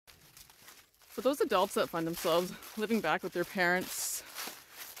For those adults that find themselves living back with their parents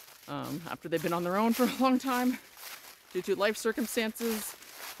after they've been on their own for a long time due to life circumstances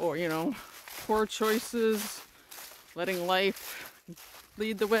or, poor choices, letting life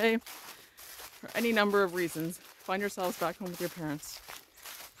lead the way, for any number of reasons, find yourselves back home with your parents.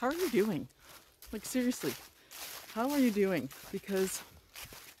 How are you doing? Like, seriously, how are you doing? Because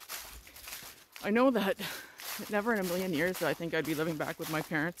I know that never in a million years that I think I'd be living back with my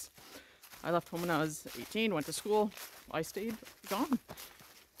parents. I left home when I was 18, went to school. I stayed gone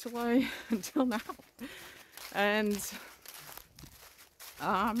until now. And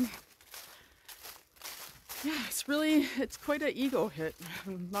yeah, it's quite an ego hit.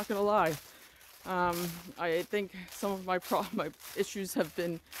 I'm not gonna lie. I think some of my issues have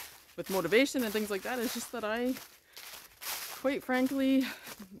been with motivation and things like that. It's just that I, quite frankly,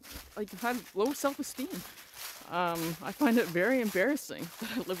 had low self-esteem. I find it very embarrassing that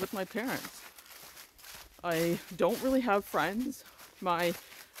I live with my parents. I don't really have friends. My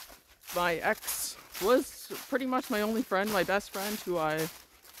ex was pretty much my only friend, my best friend, who I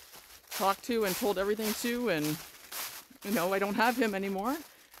talked to and told everything to, and I don't have him anymore.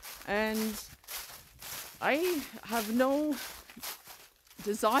 And I have no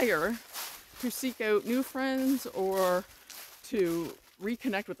desire to seek out new friends or to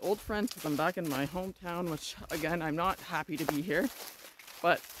reconnect with old friends because I'm back in my hometown, which again, I'm not happy to be here,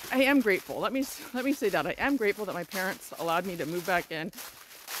 but I am grateful. Let me say that I am grateful that my parents allowed me to move back in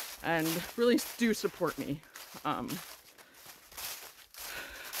and really do support me.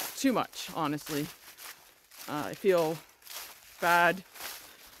 Too much, honestly. I feel bad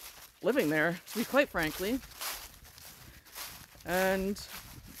living there, to be quite frankly, and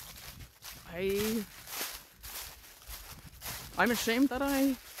I'm ashamed that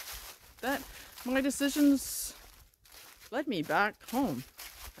my decisions led me back home.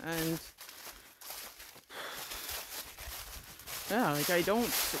 And yeah,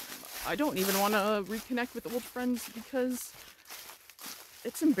 I don't even want to reconnect with old friends because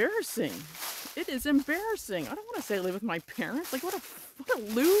it's embarrassing. It is embarrassing. I don't want to say I live with my parents. Like, what a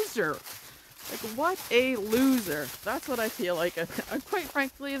loser. Like, what a loser. That's what I feel like. Quite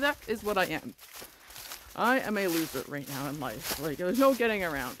frankly, that is what I am. I am a loser right now in life. Like, there's no getting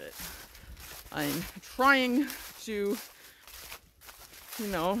around it. I'm trying to,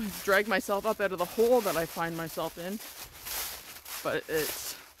 drag myself up out of the hole that I find myself in. But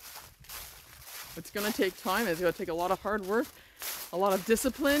it's going to take time. It's going to take a lot of hard work, a lot of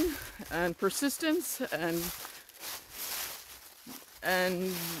discipline and persistence and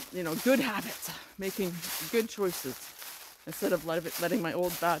good habits, making good choices instead of letting my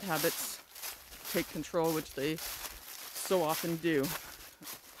old bad habits take control, which they so often do.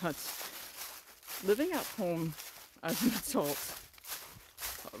 But living at home as an adult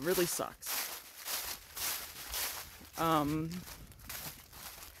really sucks.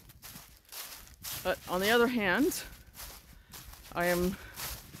 But on the other hand, I am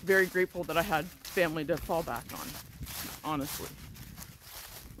very grateful that I had family to fall back on, honestly.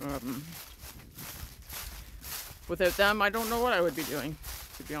 Without them, I don't know what I would be doing,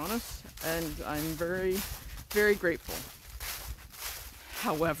 to be honest, and I'm very, very grateful.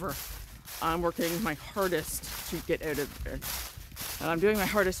 However, I'm working my hardest to get out of there, and I'm doing my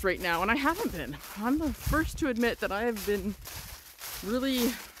hardest right now, and I haven't been. I'm the first to admit that I have been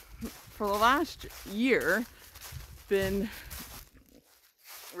really, for the last year, been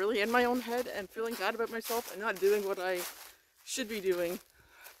really in my own head and feeling bad about myself and not doing what I should be doing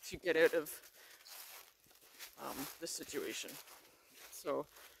to get out of this situation. So,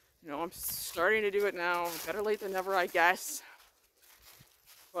 I'm starting to do it now. Better late than never, I guess.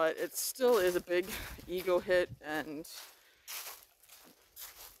 But it still is a big ego hit and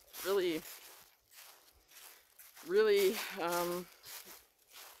really, really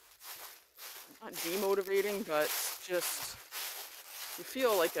not demotivating, but just you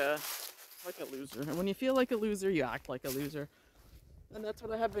feel like a loser. And when you feel like a loser, you act like a loser. And that's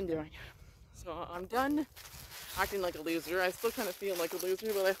what I have been doing. So I'm done acting like a loser. I still kind of feel like a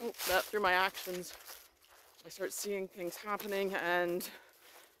loser, but I hope that through my actions, I start seeing things happening and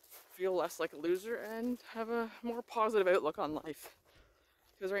feel less like a loser and have a more positive outlook on life.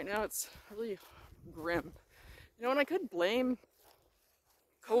 Because right now it's really grim. And I could blame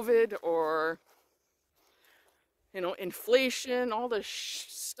COVID or, inflation, all the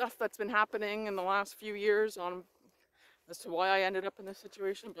stuff that's been happening in the last few years as to why I ended up in this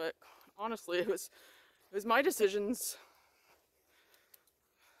situation. But honestly, it was my decisions,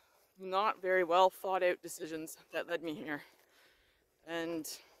 not very well thought out decisions that led me here. And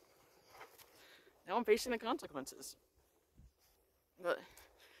now I'm facing the consequences. But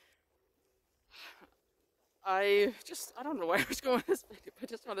I don't know why I was going this video, but I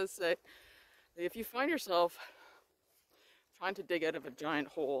just want to say that if you find yourself trying to dig out of a giant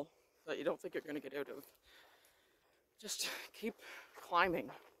hole that you don't think you're going to get out of, just keep climbing.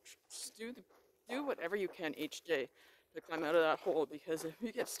 Just do whatever you can each day to climb out of that hole, because if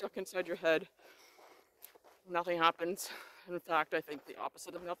you get stuck inside your head, nothing happens. In fact, I think the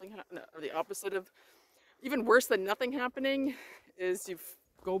opposite of nothing, or the opposite of, even worse than nothing happening, is you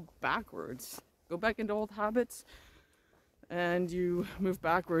go backwards. Go back into old habits, and you move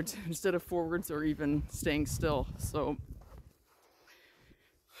backwards instead of forwards or even staying still. So,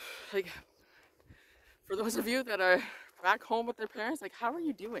 like, for those of you that are back home with their parents, like, how are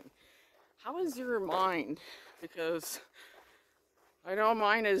you doing? How is your mind? Because I know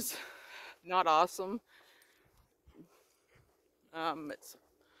mine is not awesome. It's,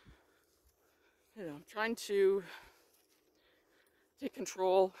 I'm trying to take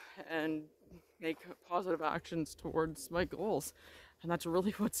control and make positive actions towards my goals. And that's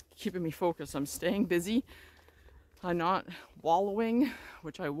really what's keeping me focused. I'm staying busy. I'm not wallowing,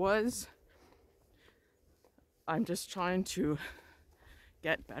 which I was. I'm just trying to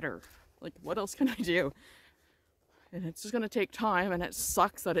get better. Like, what else can I do? And it's just going to take time, and it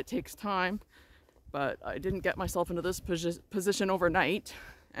sucks that it takes time. But I didn't get myself into this position overnight,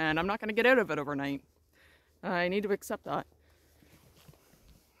 and I'm not going to get out of it overnight. I need to accept that.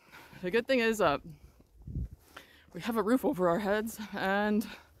 The good thing is we have a roof over our heads, and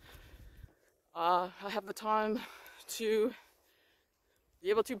I have the time to be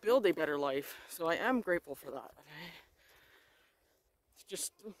able to build a better life. So I am grateful for that. It's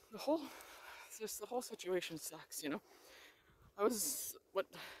just the whole situation sucks, you know. What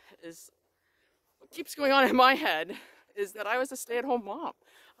keeps going on in my head is that I was a stay-at-home mom.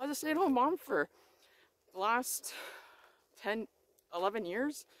 I was a stay-at-home mom for the last 10, 11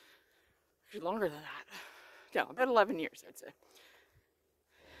 years. Actually longer than that. Yeah, about 11 years, I'd say.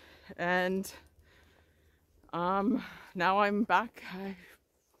 And now I'm back.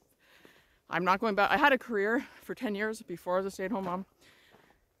 I'm not going back. I had a career for 10 years before I was a stay-at-home mom.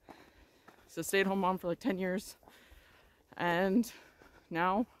 So stay-at-home mom for like 10 years. And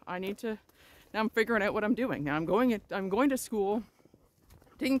now I'm figuring out what I'm doing. Now I'm going to school,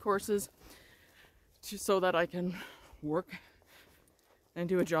 taking courses so that I can work and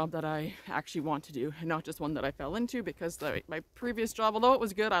do a job that I actually want to do, and not just one that I fell into, because my previous job, although it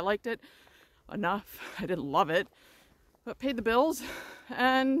was good, I liked it enough. I didn't love it, but paid the bills,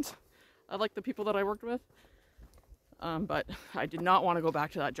 and I liked the people that I worked with. But I did not want to go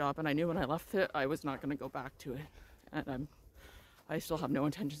back to that job, and I knew when I left it, I was not going to go back to it. And I still have no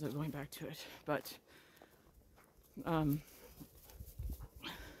intentions of going back to it. But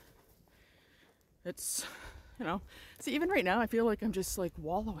it's, see, even right now, I feel like I'm just like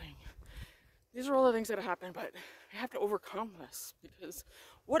wallowing. These are all the things that have happened, but I have to overcome this, because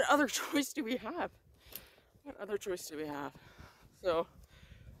what other choice do we have? What other choice do we have? So,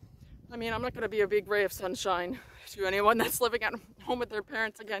 I mean, I'm not going to be a big ray of sunshine to anyone that's living at home with their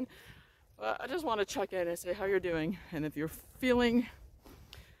parents again, but I just want to check in and say how you're doing. And if you're feeling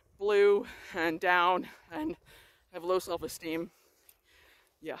blue and down and have low self-esteem,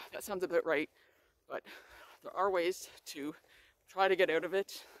 yeah, that sounds about right. But there are ways to try to get out of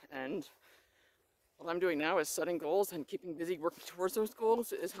it, and what I'm doing now is setting goals, and keeping busy working towards those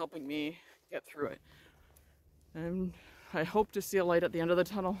goals is helping me get through it. And I hope to see a light at the end of the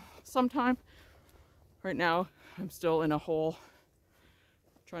tunnel sometime. Right now, I'm still in a hole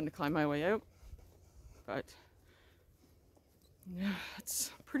trying to climb my way out. But yeah,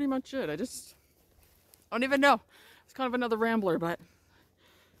 that's pretty much it. I don't even know. It's kind of another rambler, but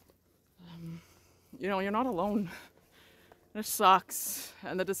you're not alone. It sucks,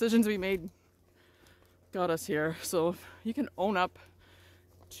 and the decisions we made got us here. So if you can own up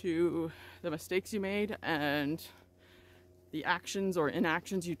to the mistakes you made and the actions or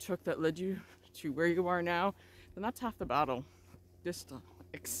inactions you took that led you to where you are now, then that's half the battle. Just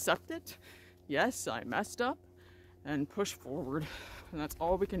accept it. Yes, I messed up, and push forward. And that's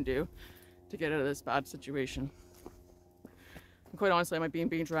all we can do to get out of this bad situation. And quite honestly, I might be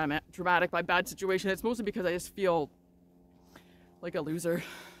being dramatic by bad situation. It's mostly because I just feel like a loser.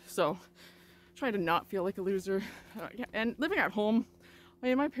 So trying to not feel like a loser. And living at home, I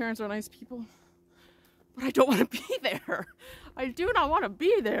mean, my parents are nice people, but I don't want to be there. I do not want to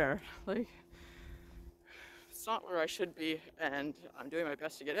be there. Like, it's not where I should be, and I'm doing my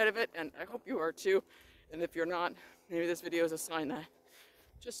best to get out of it, and I hope you are too. And if you're not, maybe this video is a sign that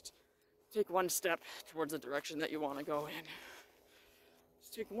just take one step towards the direction that you want to go in.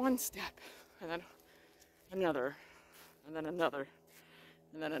 Just take one step, and then another, and then another,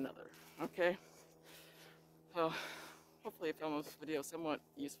 and then another, okay? So hopefully I found this video somewhat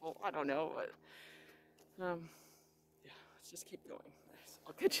useful. I don't know, but yeah, let's just keep going.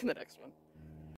 I'll catch you in the next one.